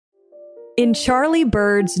In Charlie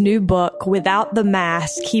Bird's new book, Without the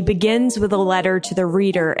Mask, he begins with a letter to the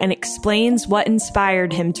reader and explains what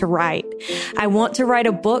inspired him to write. I want to write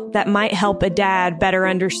a book that might help a dad better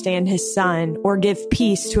understand his son or give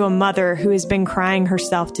peace to a mother who has been crying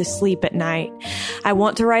herself to sleep at night. I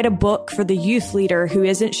want to write a book for the youth leader who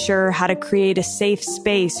isn't sure how to create a safe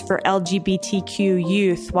space for LGBTQ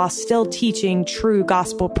youth while still teaching true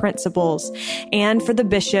gospel principles, and for the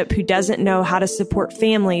bishop who doesn't know how to support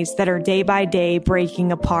families that are day by day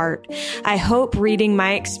breaking apart. I hope reading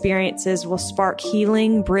my experiences will spark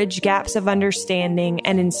healing, bridge gaps of understanding,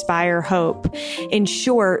 and inspire hope. In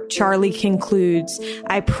short, Charlie concludes,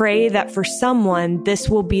 I pray that for someone, this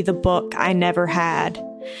will be the book I never had.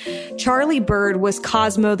 Charlie Bird was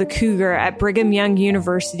Cosmo the Cougar at Brigham Young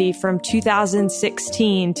University from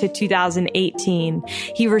 2016 to 2018.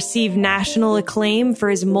 He received national acclaim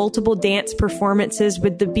for his multiple dance performances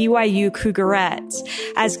with the BYU Cougarettes.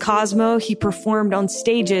 As Cosmo, he performed on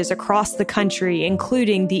stages across the country,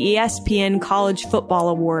 including the ESPN College Football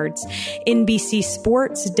Awards. NBC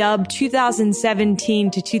Sports dubbed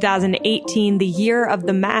 2017 to 2018 the year of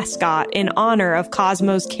the Mascot in honor of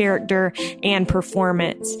Cosmo's character and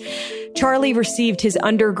performance. Charlie received his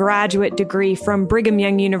undergraduate degree from Brigham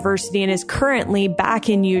Young University and is currently back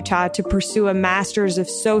in Utah to pursue a master's of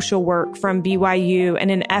social work from BYU in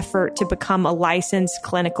an effort to become a licensed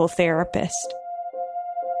clinical therapist.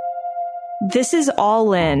 This is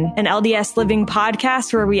All In, an LDS Living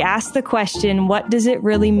podcast where we ask the question, what does it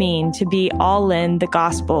really mean to be all in the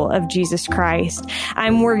gospel of Jesus Christ?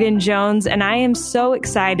 I'm Morgan Jones, and I am so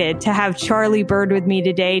excited to have Charlie Bird with me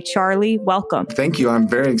today. Charlie, welcome. Thank you. I'm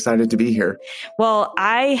very excited to be here. Well,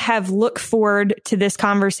 I have looked forward to this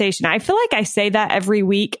conversation. I feel like I say that every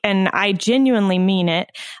week, and I genuinely mean it.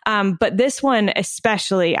 But this one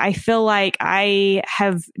especially, I feel like I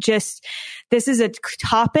have just... This is a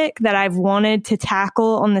topic that I've wanted to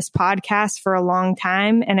tackle on this podcast for a long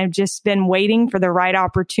time, and I've just been waiting for the right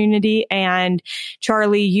opportunity. And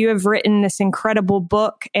Charlie, you have written this incredible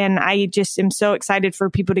book, and I just am so excited for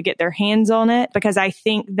people to get their hands on it, because I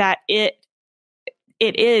think that it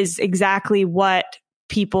is exactly what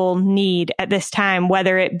people need at this time,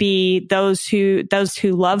 whether it be those who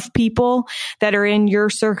love people that are in your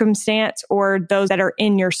circumstance or those that are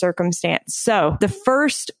in your circumstance. So the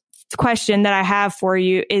first question that I have for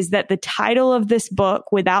you is that the title of this book,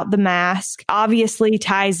 Without the Mask, obviously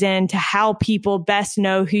ties into how people best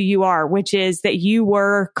know who you are, which is that you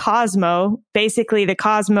were Cosmo, basically the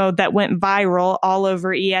Cosmo that went viral all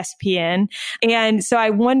over ESPN. And so I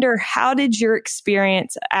wonder, how did your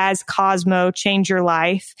experience as Cosmo change your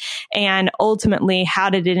life? And ultimately, how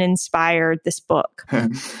did it inspire this book?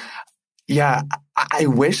 Yeah, I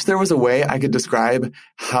wish there was a way I could describe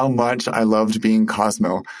how much I loved being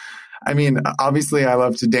Cosmo. I mean, obviously I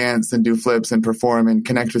love to dance and do flips and perform and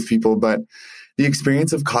connect with people, but the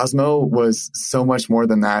experience of Cosmo was so much more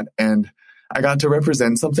than that. And I got to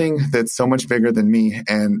represent something that's so much bigger than me.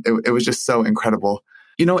 And it was just so incredible.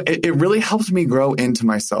 You know, it really helped me grow into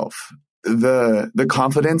myself. The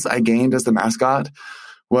confidence I gained as the mascot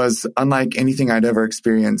was unlike anything I'd ever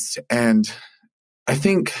experienced. And I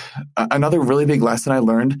think another really big lesson I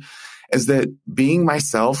learned is that being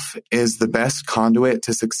myself is the best conduit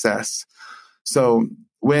to success. So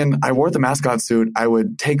when I wore the mascot suit, I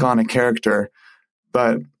would take on a character,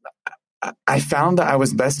 but I found that I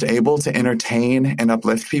was best able to entertain and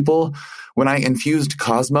uplift people when I infused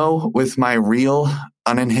Cosmo with my real,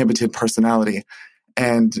 uninhibited personality.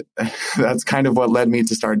 And that's kind of what led me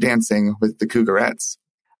to start dancing with the Cougarettes.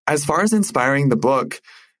 As far as inspiring the book,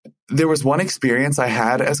 there was one experience I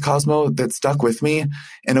had as Cosmo that stuck with me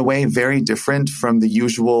in a way very different from the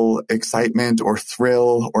usual excitement or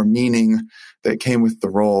thrill or meaning that came with the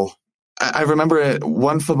role. I remember at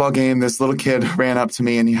one football game, this little kid ran up to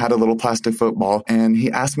me and he had a little plastic football and he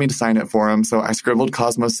asked me to sign it for him. So I scribbled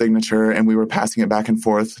Cosmo's signature and we were passing it back and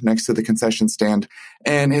forth next to the concession stand.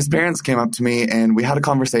 And his parents came up to me and we had a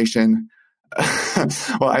conversation.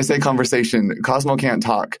 Well, I say conversation. Cosmo can't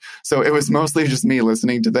talk. So it was mostly just me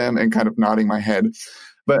listening to them and kind of nodding my head.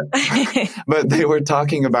 But they were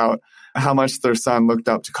talking about how much their son looked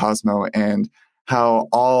up to Cosmo and how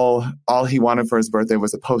all he wanted for his birthday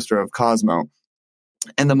was a poster of Cosmo.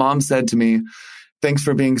 And the mom said to me, "Thanks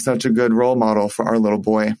for being such a good role model for our little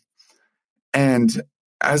boy." And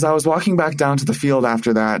as I was walking back down to the field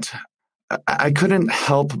after that, I couldn't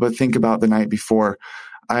help but think about the night before.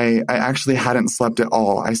 I actually hadn't slept at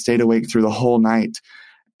all. I stayed awake through the whole night.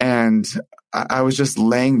 And I was just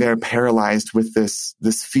laying there paralyzed with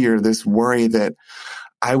this fear, this worry that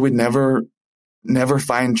I would never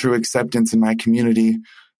find true acceptance in my community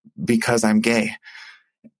because I'm gay.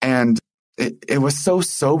 And it was so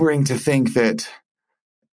sobering to think that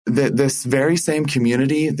this very same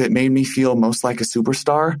community that made me feel most like a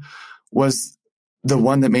superstar was the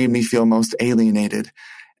one that made me feel most alienated.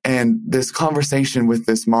 And this conversation with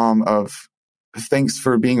this mom of thanks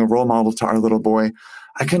for being a role model to our little boy,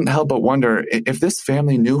 I couldn't help but wonder if this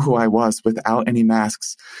family knew who I was without any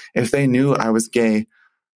masks, if they knew I was gay,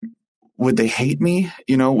 would they hate me?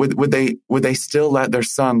 Would they still let their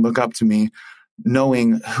son look up to me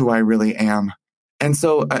knowing who I really am? And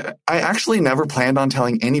so I actually never planned on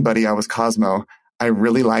telling anybody I was Cosmo. I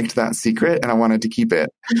really liked that secret and I wanted to keep it.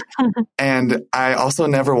 And I also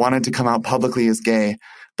never wanted to come out publicly as gay.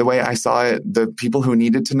 The way I saw it, the people who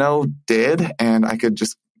needed to know did, and I could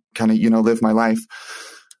just kind of, live my life.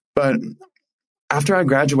 But after I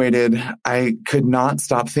graduated, I could not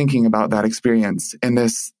stop thinking about that experience and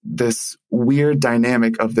this weird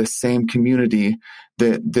dynamic of this same community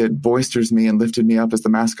that boisters me and lifted me up as the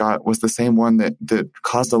mascot was the same one that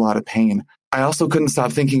caused a lot of pain. I also couldn't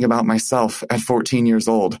stop thinking about myself at 14 years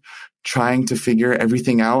old, trying to figure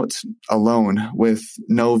everything out alone with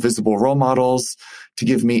no visible role models to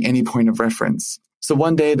give me any point of reference. So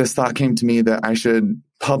one day this thought came to me that I should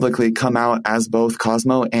publicly come out as both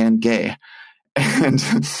Cosmo and gay. And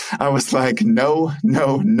I was like, no,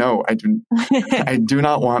 I do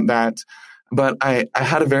not want that. But I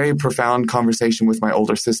had a very profound conversation with my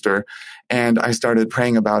older sister, and I started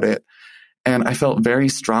praying about it. And I felt very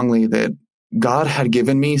strongly that God had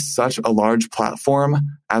given me such a large platform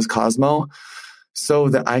as Cosmo so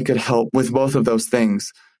that I could help with both of those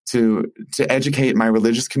things, to educate my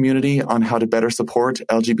religious community on how to better support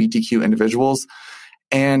LGBTQ individuals,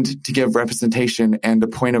 and to give representation and a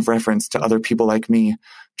point of reference to other people like me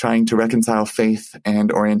trying to reconcile faith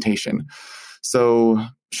and orientation. So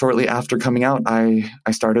shortly after coming out, I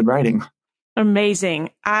started writing. Amazing.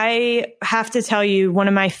 I have to tell you, one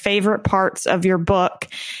of my favorite parts of your book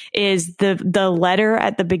is the letter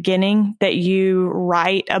at the beginning that you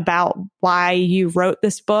write about why you wrote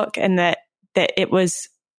this book, and that it was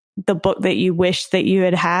the book that you wish that you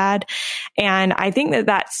had had. And I think that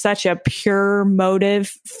that's such a pure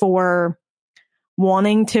motive for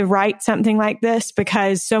wanting to write something like this,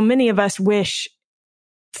 because so many of us wish,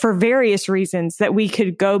 for various reasons, that we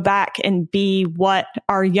could go back and be what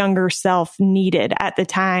our younger self needed at the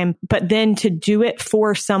time. But then to do it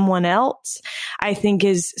for someone else, I think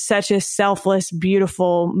is such a selfless,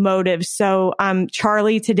 beautiful motive. So,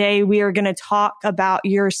 Charlie, today we are going to talk about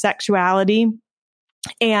your sexuality.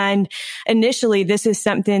 And initially, this is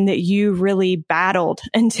something that you really battled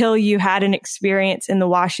until you had an experience in the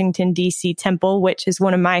Washington, D.C. temple, which is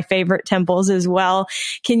one of my favorite temples as well.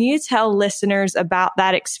 Can you tell listeners about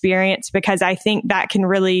that experience? Because I think that can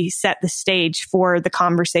really set the stage for the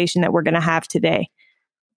conversation that we're going to have today.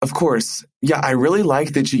 Of course. Yeah, I really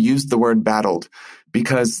like that you used the word battled,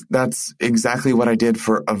 because that's exactly what I did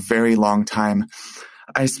for a very long time.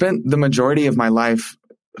 I spent the majority of my life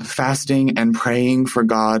fasting and praying for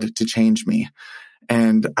God to change me.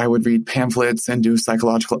 And I would read pamphlets and do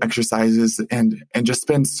psychological exercises and just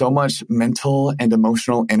spend so much mental and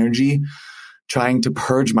emotional energy trying to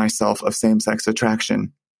purge myself of same-sex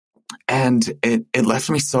attraction. And it left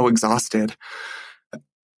me so exhausted.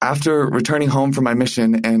 After returning home from my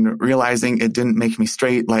mission and realizing it didn't make me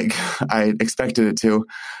straight like I expected it to,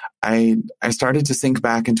 I started to sink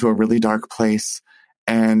back into a really dark place.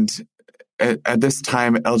 And at this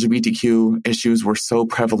time, LGBTQ issues were so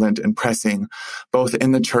prevalent and pressing, both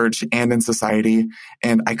in the church and in society,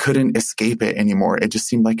 and I couldn't escape it anymore. It just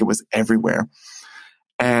seemed like it was everywhere.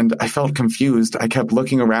 And I felt confused. I kept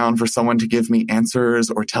looking around for someone to give me answers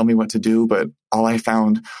or tell me what to do, but all I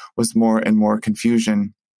found was more and more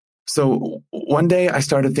confusion. So one day I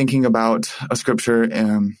started thinking about a scripture.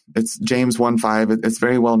 It's James 1:5. It's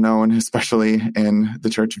very well known, especially in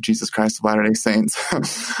the Church of Jesus Christ of Latter-day Saints.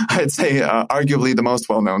 I'd say arguably the most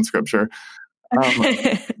well-known scripture.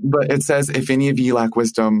 But it says, if any of ye lack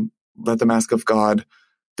wisdom, let them ask of God,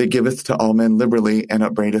 that giveth to all men liberally and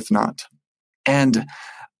upbraideth not. And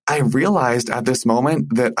I realized at this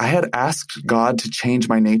moment that I had asked God to change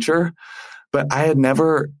my nature, but I had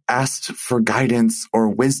never asked for guidance or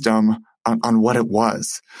wisdom on what it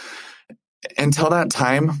was. Until that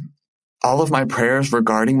time, all of my prayers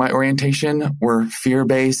regarding my orientation were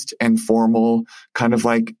fear-based and formal, kind of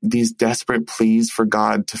like these desperate pleas for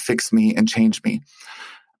God to fix me and change me.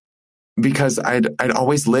 Because I'd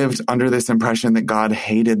always lived under this impression that God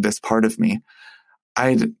hated this part of me.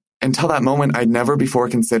 Until that moment, I'd never before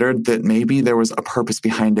considered that maybe there was a purpose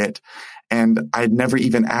behind it. And I'd never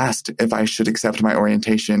even asked if I should accept my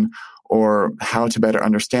orientation or how to better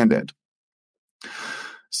understand it.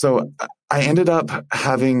 So I ended up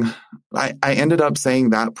having I ended up saying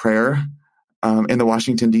that prayer in the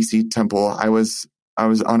Washington, D.C. temple. I was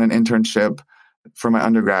on an internship for my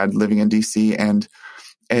undergrad living in D.C., and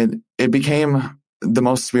it became the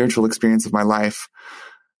most spiritual experience of my life.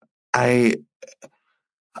 I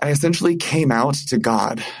essentially came out to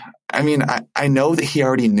God. I mean, I know that he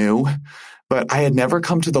already knew, but I had never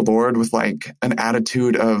come to the Lord with like an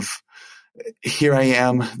attitude of, here I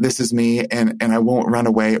am, this is me, and I won't run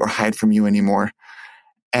away or hide from you anymore.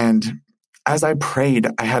 And as I prayed,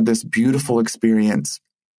 I had this beautiful experience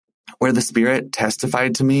where the Spirit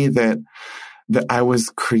testified to me that I was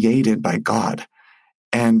created by God.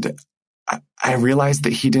 And I realized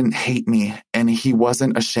that he didn't hate me, and he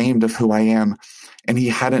wasn't ashamed of who I am, and he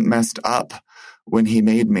hadn't messed up when he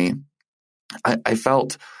made me. I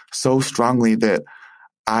felt so strongly that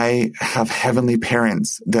I have heavenly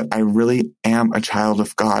parents, that I really am a child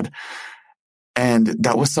of God. And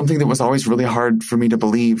that was something that was always really hard for me to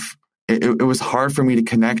believe. It was hard for me to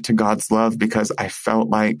connect to God's love because I felt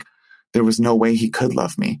like there was no way he could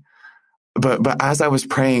love me. But as I was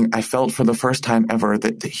praying, I felt for the first time ever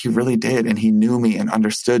that he really did, and he knew me and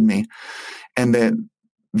understood me, and that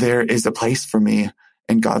there is a place for me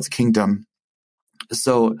in God's kingdom.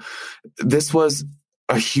 So this was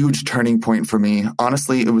a huge turning point for me.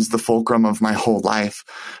 Honestly, it was the fulcrum of my whole life,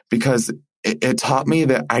 because it taught me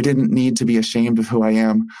that I didn't need to be ashamed of who I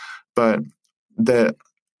am, but that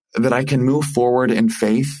I can move forward in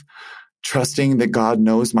faith, trusting that God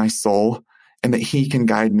knows my soul and that he can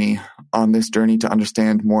guide me on this journey to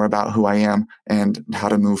understand more about who I am and how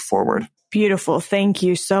to move forward. Beautiful. Thank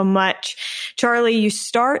you so much. Charlie, you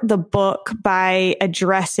start the book by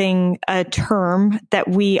addressing a term that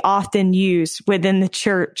we often use within the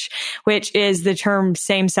church, which is the term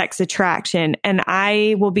same-sex attraction. And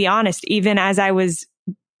I will be honest, even as I was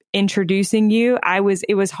introducing you,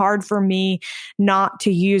 it was hard for me not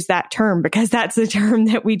to use that term, because that's the term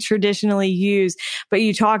that we traditionally use. But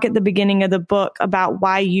you talk at the beginning of the book about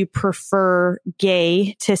why you prefer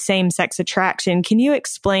gay to same-sex attraction. Can you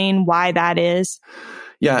explain why that is?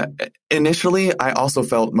 Yeah, initially, I also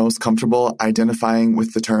felt most comfortable identifying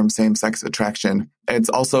with the term same-sex attraction. It's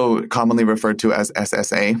also commonly referred to as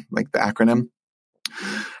SSA, like the acronym.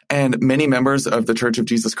 And many members of the Church of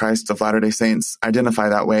Jesus Christ of Latter-day Saints identify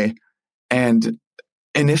that way. And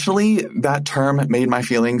initially, that term made my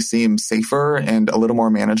feelings seem safer and a little more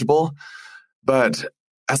manageable. But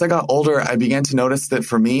as I got older, I began to notice that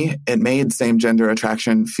for me, it made same-gender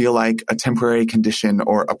attraction feel like a temporary condition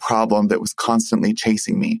or a problem that was constantly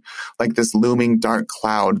chasing me, like this looming dark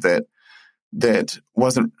cloud that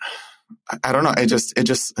wasn't, I don't know. It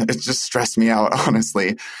just stressed me out,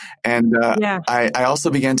 honestly. And I also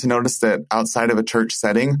began to notice that outside of a church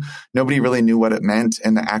setting, nobody really knew what it meant,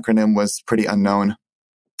 and the acronym was pretty unknown.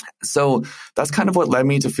 So that's kind of what led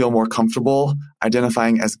me to feel more comfortable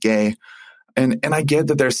identifying as gay. And I get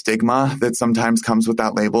that there's stigma that sometimes comes with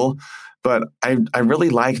that label, but I really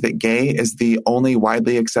like that gay is the only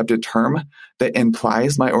widely accepted term that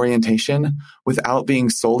implies my orientation without being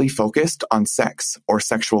solely focused on sex or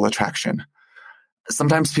sexual attraction.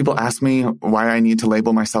 Sometimes people ask me why I need to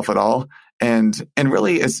label myself at all. And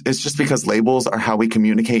really it's just because labels are how we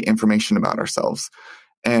communicate information about ourselves.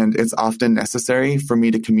 And it's often necessary for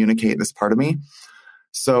me to communicate this part of me.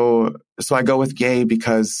 So I go with gay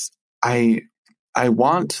because I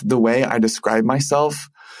want the way I describe myself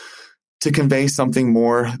to convey something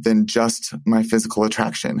more than just my physical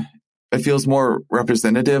attraction. It feels more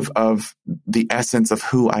representative of the essence of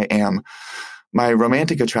who I am, my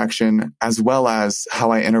romantic attraction, as well as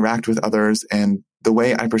how I interact with others and the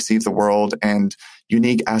way I perceive the world and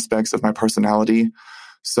unique aspects of my personality.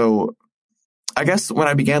 So I guess when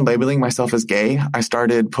I began labeling myself as gay, I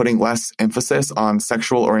started putting less emphasis on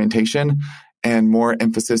sexual orientation and more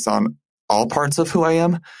emphasis on all parts of who I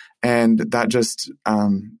am. And that just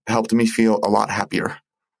helped me feel a lot happier.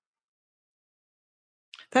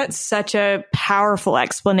 That's such a powerful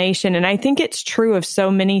explanation. And I think it's true of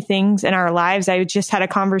so many things in our lives. I just had a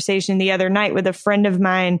conversation the other night with a friend of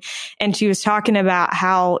mine, and she was talking about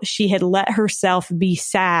how she had let herself be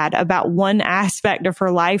sad about one aspect of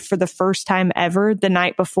her life for the first time ever the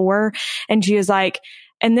night before. And she was like,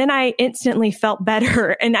 and then I instantly felt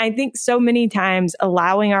better. And I think so many times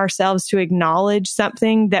allowing ourselves to acknowledge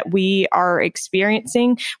something that we are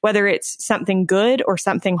experiencing, whether it's something good or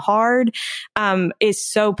something hard, is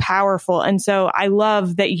so powerful. And so I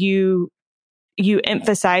love that you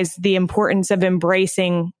emphasize the importance of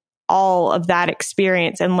embracing all of that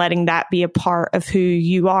experience and letting that be a part of who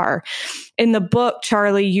you are. In the book,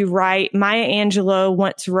 Charlie, you write, Maya Angelou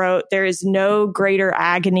once wrote, there is no greater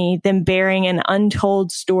agony than bearing an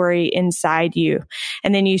untold story inside you.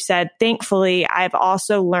 And then you said, thankfully, I've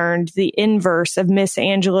also learned the inverse of Miss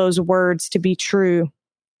Angelou's words to be true.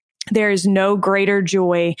 There is no greater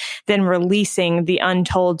joy than releasing the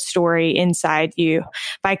untold story inside you.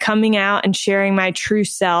 By coming out and sharing my true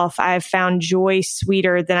self, I have found joy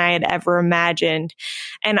sweeter than I had ever imagined.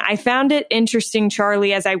 And I found it interesting,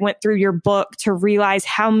 Charlie, as I went through your book to realize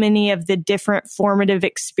how many of the different formative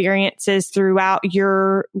experiences throughout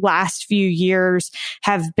your last few years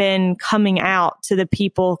have been coming out to the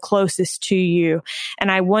people closest to you.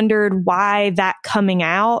 And I wondered why that coming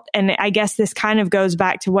out, and I guess this kind of goes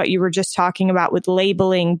back to what you were just talking about with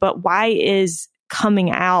labeling, but why is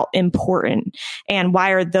coming out important? And why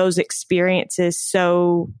are those experiences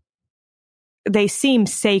they seem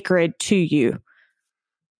sacred to you?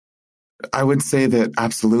 I would say that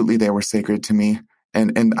absolutely they were sacred to me.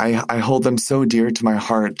 And I hold them so dear to my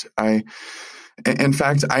heart. In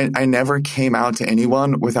fact, I never came out to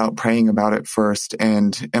anyone without praying about it first.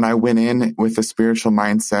 And I went in with a spiritual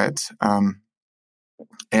mindset.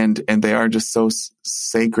 And they are just so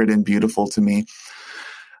sacred and beautiful to me.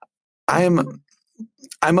 I'm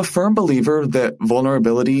a firm believer that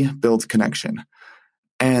vulnerability builds connection.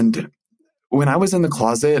 And when I was in the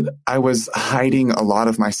closet, I was hiding a lot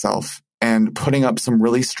of myself and putting up some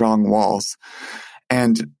really strong walls.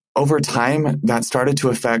 And over time, that started to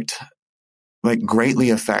greatly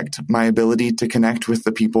affect my ability to connect with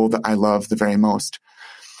the people that I love the very most.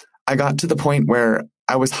 I got to the point where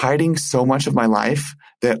I was hiding so much of my life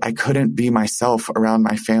that I couldn't be myself around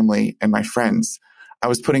my family and my friends. I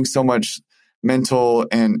was putting so much mental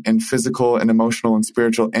and physical and emotional and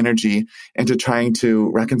spiritual energy into trying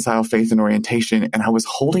to reconcile faith and orientation. And I was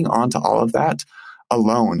holding on to all of that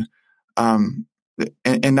alone. And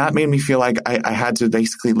that made me feel like I had to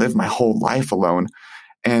basically live my whole life alone.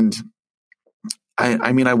 And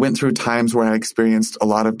I went through times where I experienced a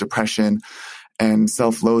lot of depression and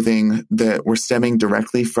self-loathing that were stemming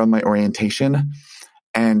directly from my orientation.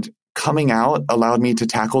 And coming out allowed me to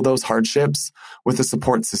tackle those hardships with a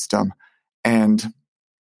support system. And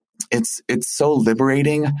it's so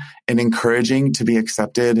liberating and encouraging to be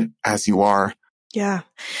accepted as you are. Yeah.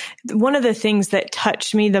 One of the things that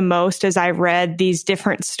touched me the most as I read these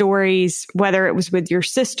different stories, whether it was with your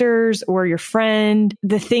sisters or your friend,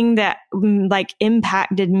 the thing that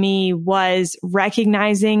impacted me was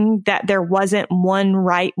recognizing that there wasn't one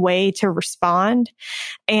right way to respond.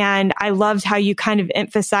 And I loved how you kind of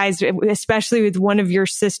emphasized, especially with one of your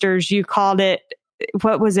sisters, you called it,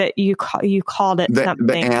 what was it? You called it something.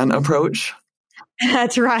 The Anne approach.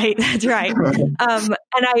 That's right. That's right. And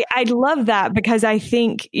I love that because I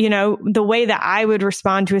think, the way that I would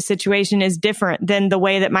respond to a situation is different than the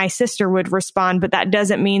way that my sister would respond. But that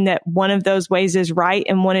doesn't mean that one of those ways is right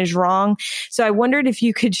and one is wrong. So I wondered if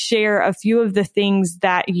you could share a few of the things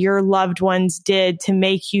that your loved ones did to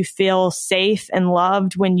make you feel safe and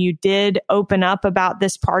loved when you did open up about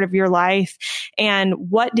this part of your life.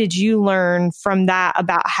 And what did you learn from that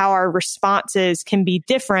about how our responses can be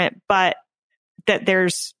different, but that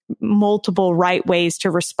there's multiple right ways to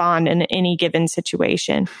respond in any given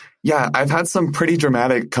situation? Yeah, I've had some pretty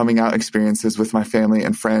dramatic coming out experiences with my family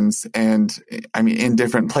and friends. And in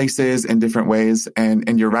different places, in different ways.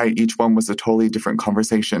 And you're right, each one was a totally different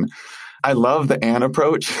conversation. I love the Anne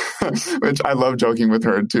approach, which I love joking with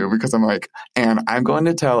her too, because I'm like, Anne, I'm going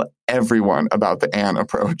to tell everyone about the Anne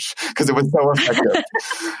approach because it was so effective.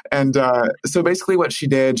 And so basically what she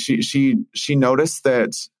did, she noticed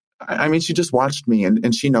that, she just watched me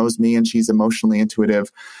and she knows me and she's emotionally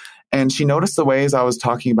intuitive. And she noticed the ways I was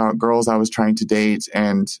talking about girls I was trying to date.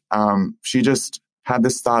 And she just had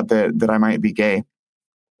this thought that I might be gay.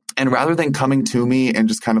 And rather than coming to me and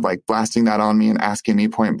just kind of blasting that on me and asking me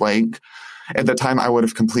point blank, at the time I would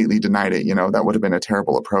have completely denied it. That would have been a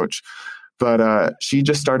terrible approach. But she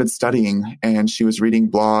just started studying and she was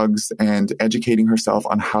reading blogs and educating herself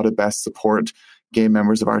on how to best support gay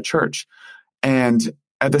members of our church. And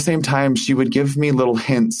at the same time, she would give me little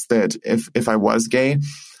hints that if I was gay,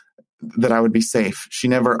 that I would be safe. She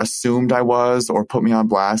never assumed I was or put me on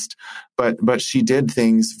blast, but she did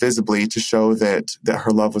things visibly to show that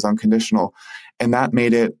her love was unconditional. And that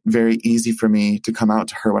made it very easy for me to come out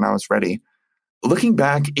to her when I was ready. Looking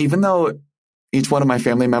back, even though each one of my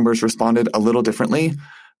family members responded a little differently,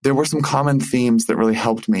 there were some common themes that really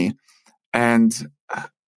helped me. And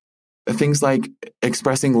things like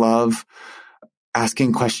expressing love,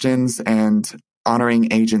 asking questions, and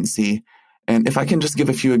honoring agency. And if I can just give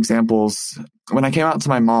a few examples, when I came out to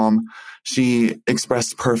my mom, she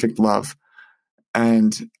expressed perfect love.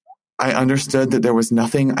 And I understood that there was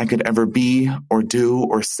nothing I could ever be or do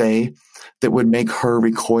or say that would make her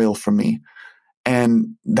recoil from me.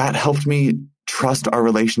 And that helped me trust our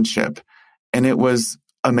relationship. And it was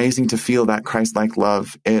amazing to feel that Christ-like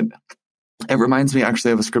love. It reminds me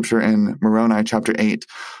actually of a scripture in Moroni chapter 8,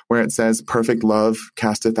 where it says, perfect love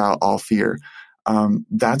casteth out all fear.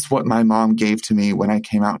 That's what my mom gave to me when I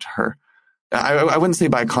came out to her. I wouldn't say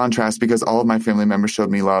by contrast, because all of my family members showed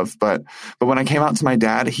me love, but when I came out to my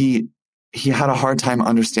dad, he had a hard time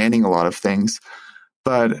understanding a lot of things,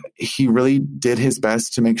 but he really did his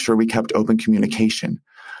best to make sure we kept open communication.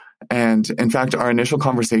 And in fact, our initial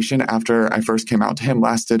conversation after I first came out to him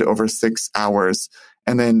lasted over 6 hours.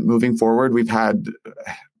 And then moving forward, we've had,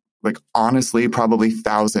 like, honestly, probably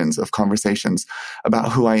thousands of conversations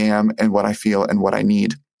about who I am and what I feel and what I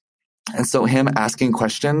need. And so him asking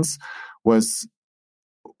questions was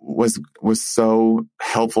so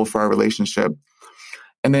helpful for our relationship.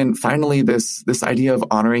 And then finally, this idea of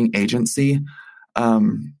honoring agency.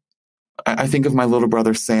 I think of my little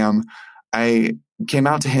brother, Sam. I came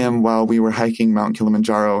out to him while we were hiking Mount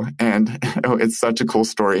Kilimanjaro, and it's such a cool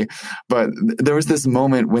story. But there was this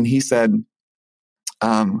moment when he said,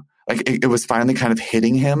 it was finally kind of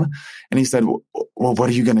hitting him, and he said, well, what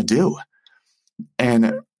are you going to do?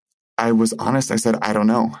 And I was honest. I said, I don't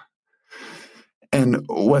know. And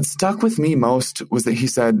what stuck with me most was that he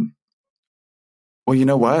said, well, you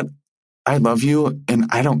know what? I love you, and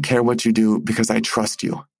I don't care what you do because I trust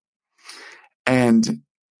you. And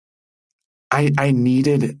I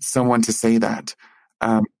needed someone to say that.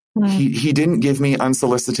 He didn't give me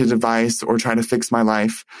unsolicited advice or try to fix my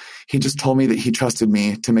life. He just told me that he trusted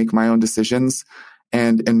me to make my own decisions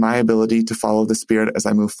and in my ability to follow the Spirit as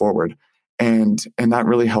I move forward. And that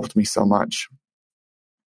really helped me so much.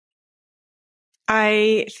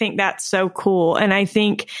 I think that's so cool. And I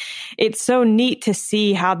think it's so neat to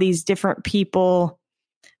see how these different people,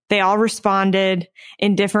 they all responded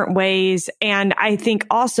in different ways. And I think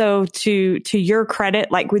also to your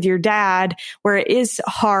credit, like with your dad, where it is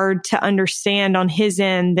hard to understand on his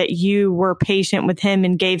end, that you were patient with him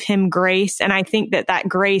and gave him grace. And I think that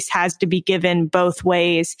grace has to be given both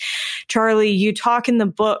ways. Charlie, you talk in the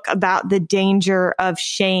book about the danger of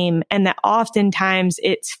shame, and that oftentimes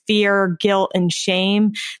it's fear, guilt, and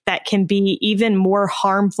shame that can be even more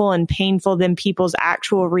harmful and painful than people's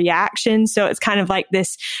actual reactions. So it's kind of like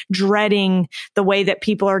this dreading the way that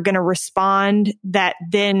people are going to respond that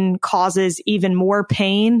then causes even more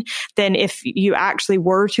pain than if you actually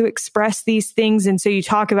were to express these things. And so you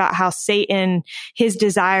talk about how Satan, his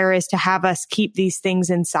desire is to have us keep these things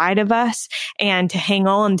inside of us and to hang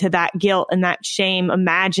on to that guilt and that shame,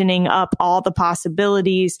 imagining up all the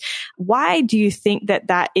possibilities. Why do you think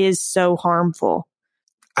that is so harmful?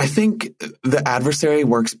 I think the adversary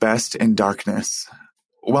works best in darkness.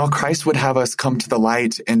 While Christ would have us come to the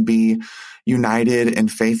light and be united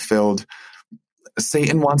and faith-filled,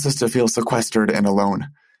 Satan wants us to feel sequestered and alone.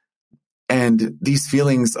 And these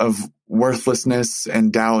feelings of worthlessness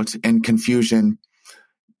and doubt and confusion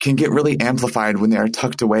can get really amplified when they are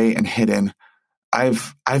tucked away and hidden.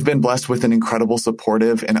 I've been blessed with an incredible,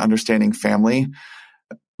 supportive, and understanding family.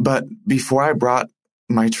 But before I brought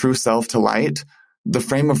my true self to light, the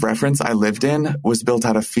frame of reference I lived in was built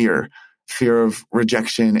out of fear of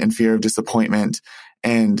rejection and fear of disappointment.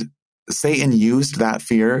 And Satan used that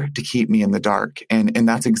fear to keep me in the dark. And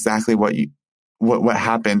that's exactly what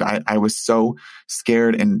happened. I was so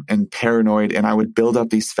scared and paranoid, and I would build up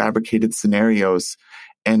these fabricated scenarios,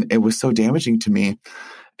 and it was so damaging to me.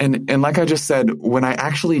 And like I just said, when I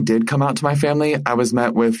actually did come out to my family, I was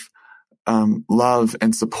met with love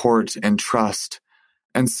and support and trust.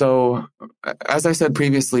 And so, as I said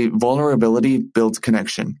previously, vulnerability builds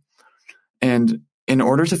connection. And in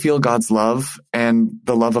order to feel God's love and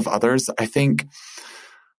the love of others, I think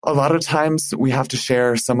a lot of times we have to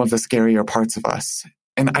share some of the scarier parts of us.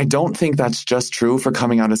 And I don't think that's just true for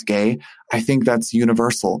coming out as gay. I think that's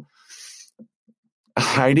universal.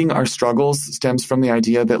 Hiding our struggles stems from the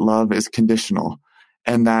idea that love is conditional,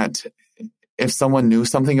 and that if someone knew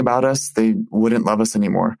something about us, they wouldn't love us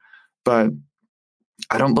anymore. But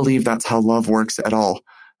I don't believe that's how love works at all.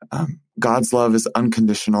 God's love is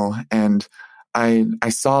unconditional, and I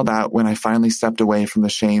saw that when I finally stepped away from the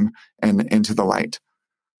shame and into the light.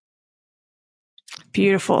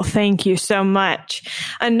 Beautiful. Thank you so much.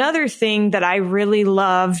 Another thing that I really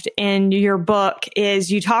loved in your book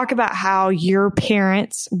is you talk about how your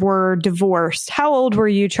parents were divorced. How old were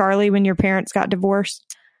you, Charlie, when your parents got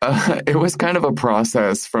divorced? It was kind of a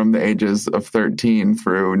process from the ages of 13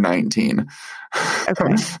 through 19.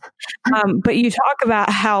 Okay. But you talk about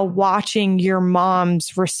how watching your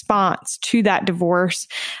mom's response to that divorce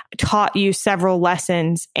taught you several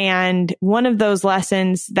lessons. And one of those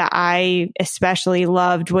lessons that I especially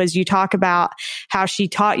loved was you talk about how she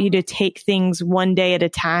taught you to take things one day at a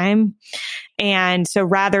time. And so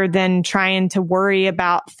rather than trying to worry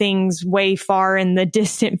about things way far in the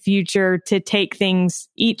distant future, to take things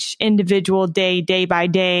each individual day, day by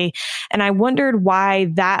day. And I wondered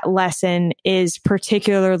why that lesson is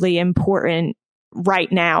particularly important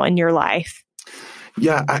right now in your life.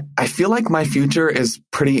 Yeah, I feel like my future is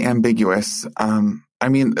pretty ambiguous. I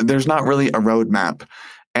mean, there's not really a roadmap.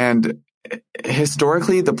 And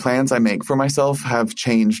historically, the plans I make for myself have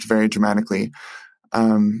changed very dramatically.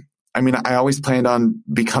 I mean, I always planned on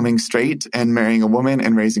becoming straight and marrying a woman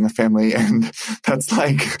and raising a family. And that's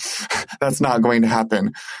not going to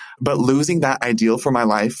happen. But losing that ideal for my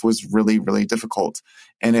life was really, really difficult.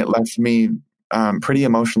 And it left me pretty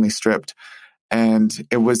emotionally stripped. And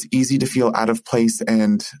it was easy to feel out of place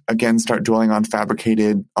and again, start dwelling on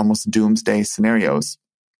fabricated, almost doomsday scenarios.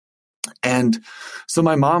 And so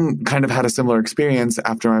my mom kind of had a similar experience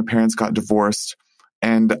after my parents got divorced.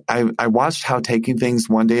 And I watched how taking things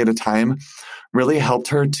one day at a time really helped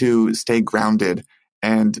her to stay grounded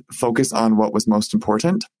and focus on what was most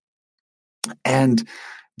important. And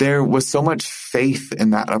there was so much faith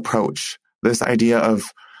in that approach, this idea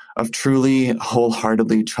of truly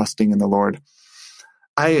wholeheartedly trusting in the Lord.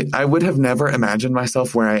 I would have never imagined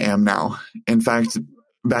myself where I am now. In fact,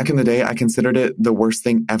 back in the day, I considered it the worst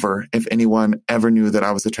thing ever if anyone ever knew that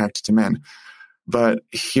I was attracted to men. But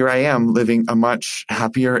here I am living a much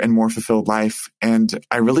happier and more fulfilled life. And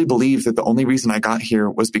I really believe that the only reason I got here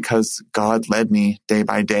was because God led me day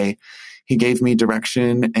by day. He gave me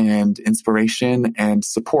direction and inspiration and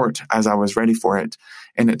support as I was ready for it.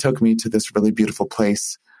 And it took me to this really beautiful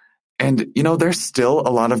place. And, you know, there's still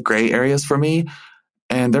a lot of gray areas for me,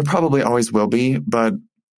 and there probably always will be, but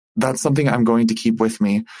that's something I'm going to keep with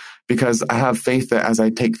me because I have faith that as I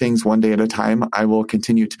take things one day at a time, I will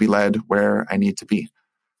continue to be led where I need to be.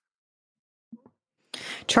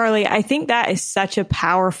 Charlie, I think that is such a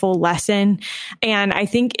powerful lesson. And I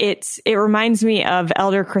think it reminds me of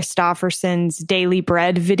Elder Christofferson's Daily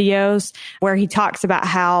Bread videos, where he talks about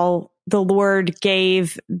how the Lord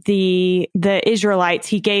gave the Israelites,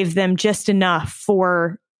 he gave them just enough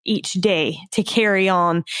for each day to carry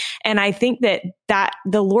on. And I think that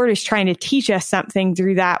the Lord is trying to teach us something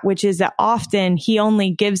through that, which is that often he only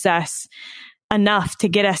gives us enough to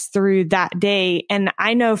get us through that day. And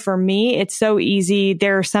I know for me, it's so easy.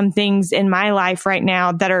 There are some things in my life right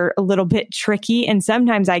now that are a little bit tricky. And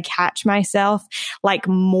sometimes I catch myself like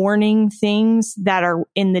mourning things that are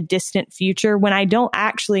in the distant future when I don't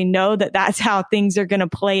actually know that that's how things are going to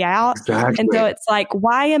play out. Exactly. And so it's like,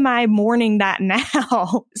 why am I mourning that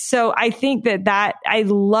now? So I think that I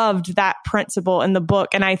loved that principle in the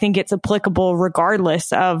book. And I think it's applicable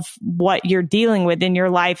regardless of what you're dealing with in your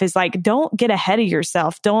life, is like, don't get ahead of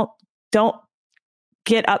yourself. Don't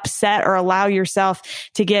get upset or allow yourself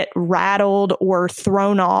to get rattled or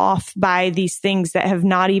thrown off by these things that have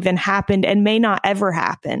not even happened and may not ever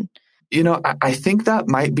happen. You know, I think that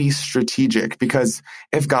might be strategic, because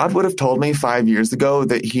if God would have told me 5 years ago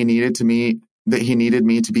that he needed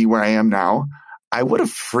me to be where I am now, I would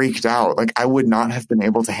have freaked out. Like, I would not have been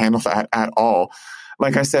able to handle that at all.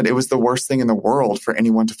 Like I said, it was the worst thing in the world for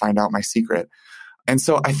anyone to find out my secret. And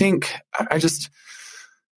so I think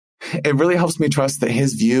it really helps me trust that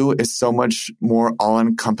his view is so much more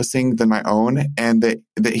all-encompassing than my own, and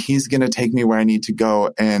that he's going to take me where I need to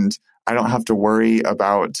go. And I don't have to worry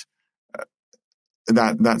about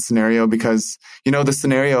that scenario, because, you know, the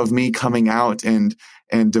scenario of me coming out and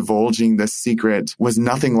divulging this secret was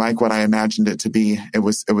nothing like what I imagined it to be. It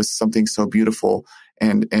was something so beautiful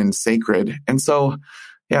and sacred. And so,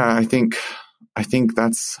 yeah, I think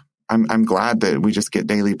I'm glad that we just get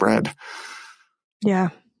daily bread. Yeah.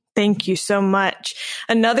 Thank you so much.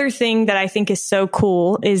 Another thing that I think is so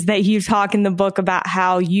cool is that you talk in the book about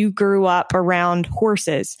how you grew up around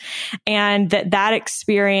horses, and that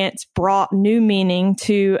experience brought new meaning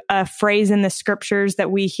to a phrase in the scriptures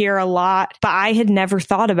that we hear a lot, but I had never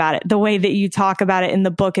thought about it the way that you talk about it in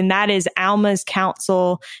the book. And that is Alma's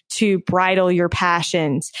counsel to bridle your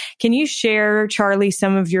passions. Can you share, Charlie,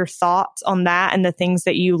 some of your thoughts on that and the things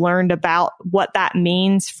that you learned about what that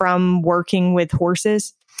means from working with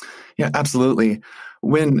horses? Yeah, absolutely.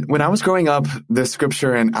 When I was growing up, the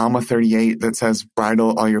scripture in Alma 38 that says,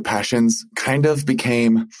 bridle all your passions, kind of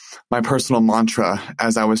became my personal mantra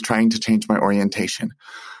as I was trying to change my orientation.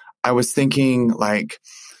 I was thinking like,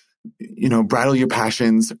 you know, bridle your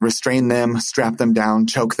passions, restrain them, strap them down,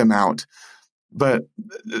 choke them out. But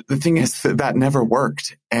the thing is that never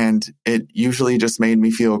worked. And it usually just made me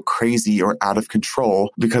feel crazy or out of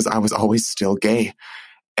control because I was always still gay.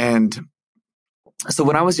 And so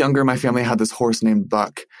when I was younger, my family had this horse named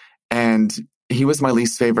Buck, and he was my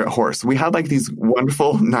least favorite horse. We had like these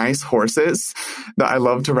wonderful, nice horses that I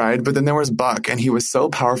loved to ride, but then there was Buck, and he was so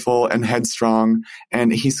powerful and headstrong,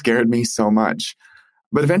 and he scared me so much.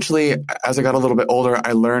 But eventually, as I got a little bit older,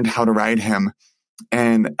 I learned how to ride him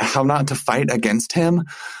and how not to fight against him,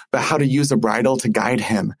 but how to use a bridle to guide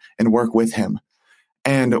him and work with him.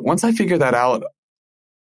 And once I figured that out,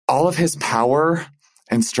 all of his power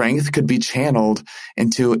and strength could be channeled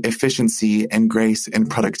into efficiency and grace and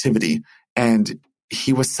productivity. And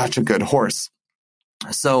he was such a good horse.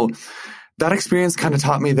 So that experience kind of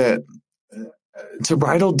taught me that to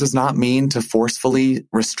bridle does not mean to forcefully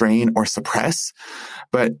restrain or suppress,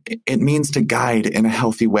 but it means to guide in a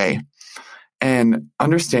healthy way. And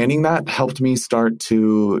understanding that helped me start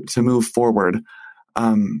to move forward.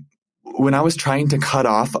 When I was trying to cut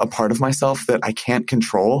off a part of myself that I can't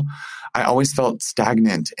control, I always felt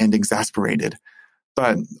stagnant and exasperated.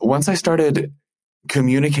 But once I started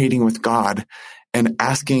communicating with God and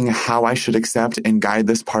asking how I should accept and guide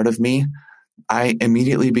this part of me, I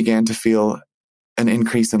immediately began to feel an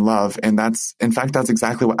increase in love. And that's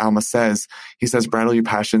exactly what Alma says. He says, bridle your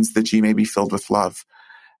passions that ye may be filled with love.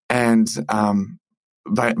 And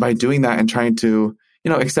by doing that and trying to,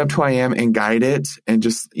 accept who I am and guide it and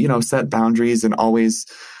just, set boundaries and always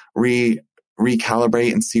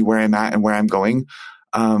recalibrate and see where I'm at and where I'm going,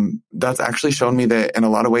 that's actually shown me that in a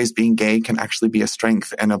lot of ways, being gay can actually be a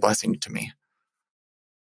strength and a blessing to me.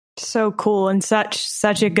 So cool. And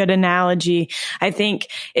such a good analogy. I think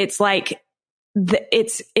it's like,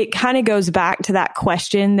 it kind of goes back to that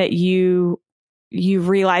question that you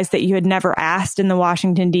realized that you had never asked in the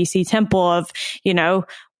Washington, D.C. temple of,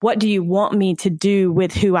 what do you want me to do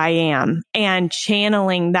with who I am? And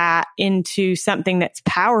channeling that into something that's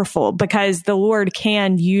powerful, because the Lord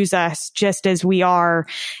can use us just as we are.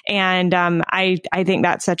 And I think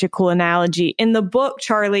that's such a cool analogy. In the book,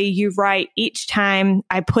 Charlie, you write, each time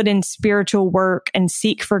I put in spiritual work and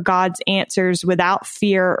seek for God's answers without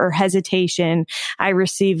fear or hesitation, I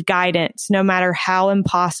receive guidance, no matter how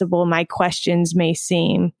impossible my questions may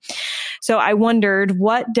seem. So I wondered,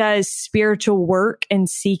 what does spiritual work and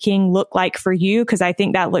seeking look like for you? Because I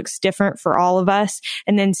think that looks different for all of us.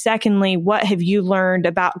 And then secondly, what have you learned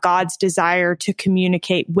about God's desire to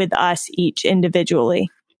communicate with us each individually?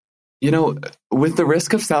 With the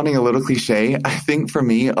risk of sounding a little cliche, I think for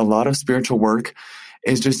me, a lot of spiritual work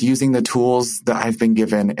is just using the tools that I've been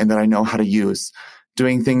given and that I know how to use,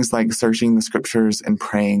 doing things like searching the scriptures and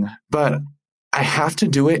praying. But I have to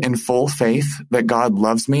do it in full faith that God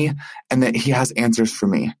loves me and that he has answers for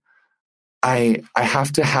me. I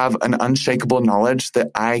have to have an unshakable knowledge that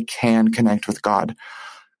I can connect with God.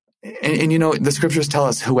 And the scriptures tell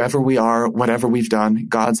us whoever we are, whatever we've done,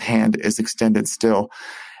 God's hand is extended still.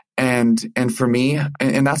 And for me,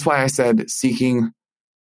 and that's why I said seeking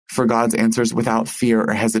for God's answers without fear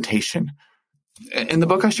or hesitation. In the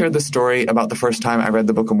book, I shared the story about the first time I read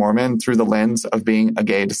the Book of Mormon through the lens of being a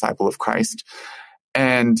gay disciple of Christ.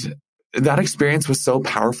 And that experience was so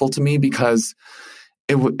powerful to me because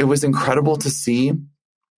it was incredible to see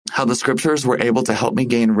how the scriptures were able to help me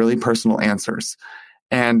gain really personal answers.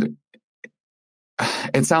 And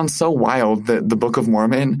it sounds so wild that the Book of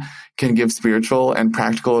Mormon can give spiritual and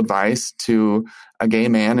practical advice to a gay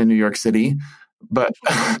man in New York City. But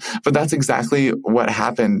that's exactly what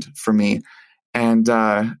happened for me. And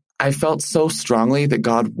I felt so strongly that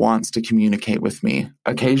God wants to communicate with me.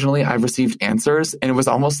 Occasionally, I've received answers, and it was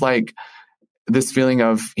almost like this feeling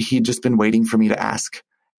of he'd just been waiting for me to ask.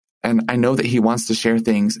 And I know that he wants to share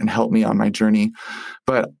things and help me on my journey.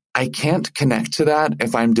 But I can't connect to that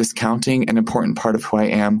if I'm discounting an important part of who I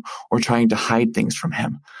am or trying to hide things from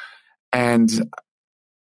him.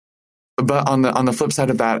 But on the flip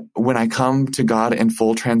side of that, when I come to God in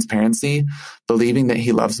full transparency, believing that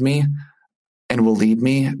he loves me and will lead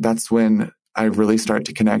me, that's when I really start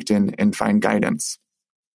to connect and find guidance.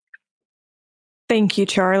 Thank you,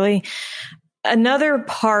 Charlie. Another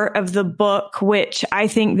part of the book, which I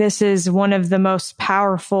think this is one of the most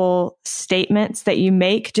powerful statements that you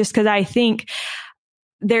make, just because I think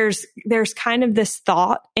there's kind of this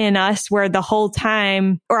thought in us where the whole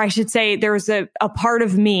time, or I should say there was a part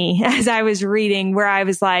of me as I was reading where I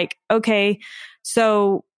was like, okay,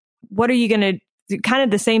 so what are you going to do? Kind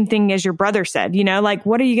of the same thing as your brother said,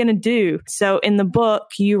 what are you going to do? So in the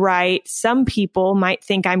book, you write, some people might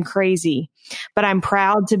think I'm crazy. but I'm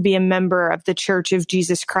proud to be a member of the Church of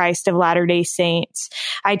Jesus Christ of Latter-day Saints.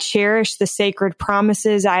 I cherish the sacred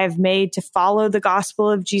promises I have made to follow the gospel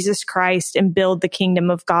of Jesus Christ and build the kingdom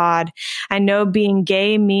of God. I know being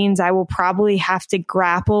gay means I will probably have to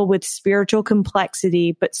grapple with spiritual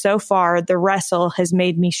complexity, but so far the wrestle has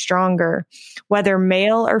made me stronger. Whether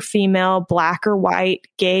male or female, black or white,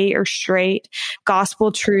 gay or straight,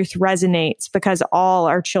 gospel truth resonates because all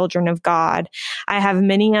are children of God. I have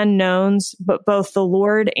many unknowns, but both the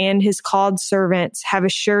Lord and his called servants have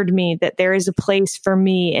assured me that there is a place for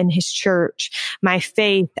me in his church. My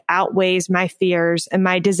faith outweighs my fears and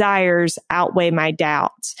my desires outweigh my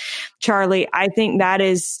doubts. Charlie, I think that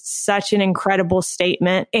is such an incredible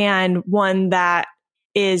statement and one that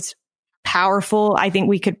is powerful. I think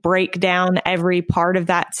we could break down every part of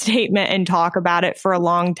that statement and talk about it for a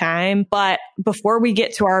long time. But before we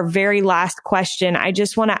get to our very last question, I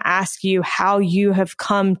just want to ask you how you have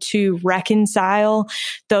come to reconcile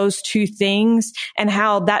those two things and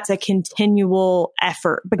how that's a continual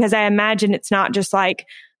effort. Because I imagine it's not just like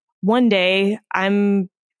one day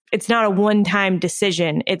it's not a one-time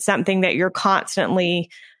decision. It's something that you're constantly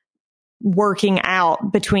working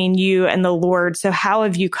out between you and the Lord. So how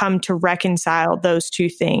have you come to reconcile those two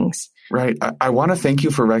things? Right. I want to thank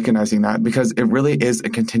you for recognizing that because it really is a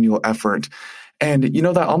continual effort. And,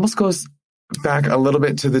 that almost goes back a little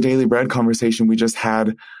bit to the daily bread conversation we just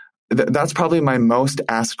had. That's probably my most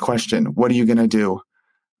asked question. What are you going to do?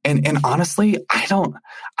 And honestly, I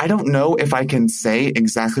don't know if I can say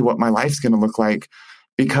exactly what my life's going to look like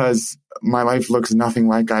because my life looks nothing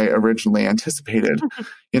like I originally anticipated,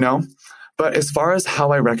 But as far as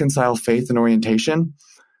how I reconcile faith and orientation,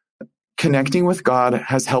 connecting with God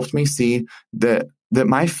has helped me see that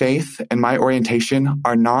my faith and my orientation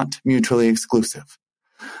are not mutually exclusive.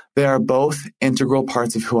 They are both integral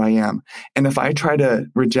parts of who I am. And if I try to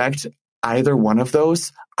reject either one of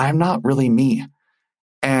those, I'm not really me.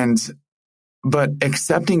 But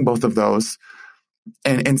accepting both of those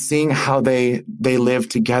and seeing how they live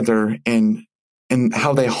together and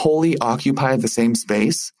how they wholly occupy the same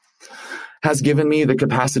space has given me the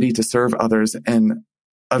capacity to serve others in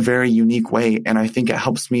a very unique way. And I think it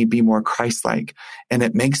helps me be more Christ-like. And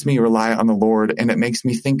it makes me rely on the Lord. And it makes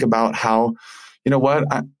me think about how,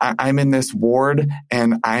 I'm in this ward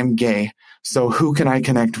and I'm gay. So who can I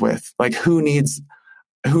connect with? Like who needs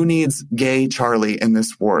gay Charlie in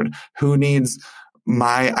this ward? Who needs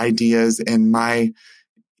my ideas and my,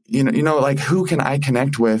 who can I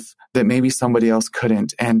connect with that maybe somebody else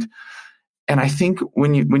couldn't? And I think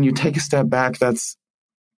when you take a step back, that's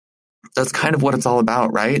kind of what it's all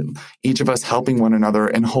about, right? Each of us helping one another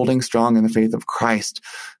and holding strong in the faith of Christ,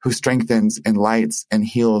 who strengthens and lights and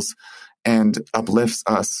heals and uplifts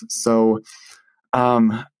us. So,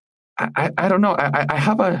 I don't know. I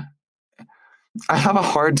have a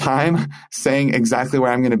hard time saying exactly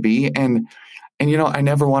where I'm going to be, and I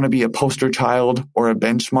never want to be a poster child or a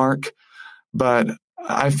benchmark, but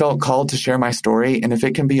I felt called to share my story. And if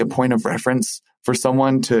it can be a point of reference for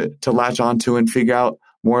someone to latch onto and figure out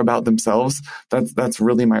more about themselves, that's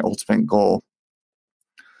really my ultimate goal.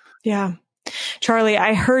 Yeah. Charlie,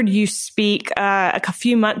 I heard you speak a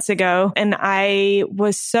few months ago, and I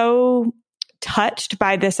was so touched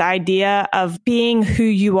by this idea of being who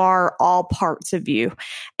you are, all parts of you.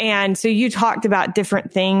 And so you talked about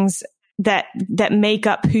different things that make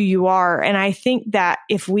up who you are. And I think that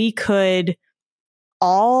if we could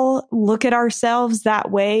all look at ourselves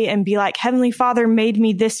that way and be like, Heavenly Father made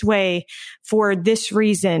me this way for this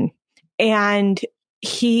reason. And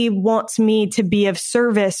he wants me to be of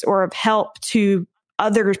service or of help to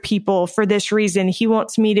other people for this reason. He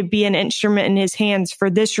wants me to be an instrument in his hands for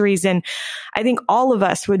this reason. I think all of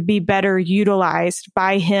us would be better utilized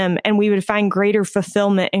by him and we would find greater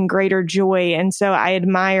fulfillment and greater joy. And so I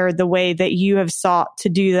admire the way that you have sought to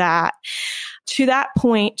do that. To that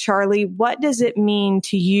point, Charlie, what does it mean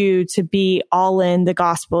to you to be all in the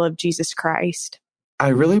gospel of Jesus Christ? I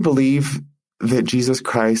really believe that Jesus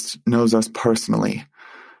Christ knows us personally.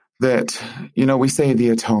 That, we say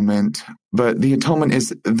the atonement, but the atonement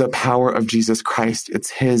is the power of Jesus Christ.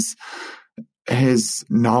 It's his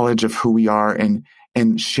knowledge of who we are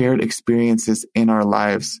and shared experiences in our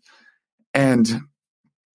lives. And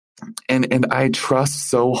I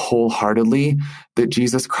trust so wholeheartedly that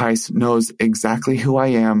Jesus Christ knows exactly who I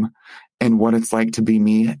am and what it's like to be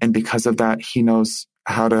me. And because of that, he knows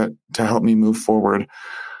how to help me move forward.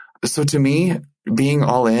 So to me, being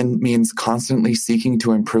all in means constantly seeking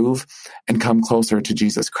to improve and come closer to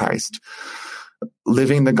Jesus Christ.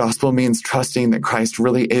 Living the gospel means trusting that Christ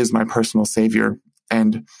really is my personal savior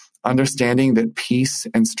and understanding that peace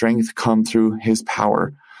and strength come through his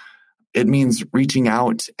power. it means reaching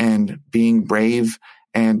out and being brave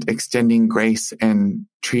and extending grace and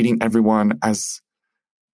treating everyone as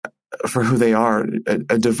for who they are,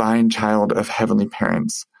 a divine child of heavenly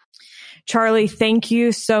parents. Charlie, thank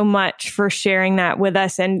you so much for sharing that with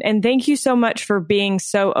us. And thank you so much for being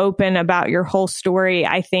so open about your whole story.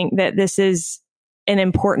 I think that this is an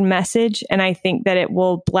important message, and I think that it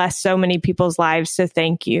will bless so many people's lives. So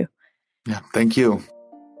thank you. Yeah, thank you.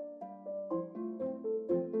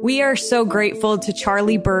 We are so grateful to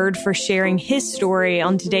Charlie Bird for sharing his story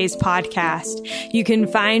on today's podcast. You can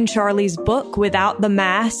find Charlie's book, Without the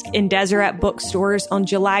Mask, in Deseret bookstores on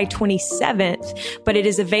July 27th, but it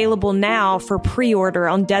is available now for pre-order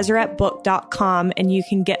on DeseretBook.com, and you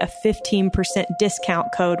can get a 15% discount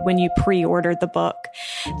code when you pre-order the book.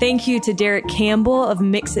 Thank you to Derek Campbell of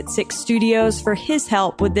Mix It 6 Studios for his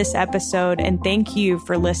help with this episode, and thank you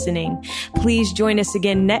for listening. Please join us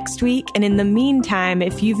again next week, and in the meantime,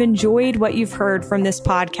 if you've enjoyed what you've heard from this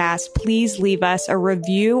podcast, please leave us a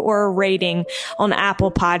review or a rating on Apple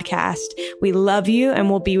Podcast. We love you, and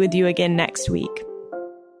we'll be with you again next week.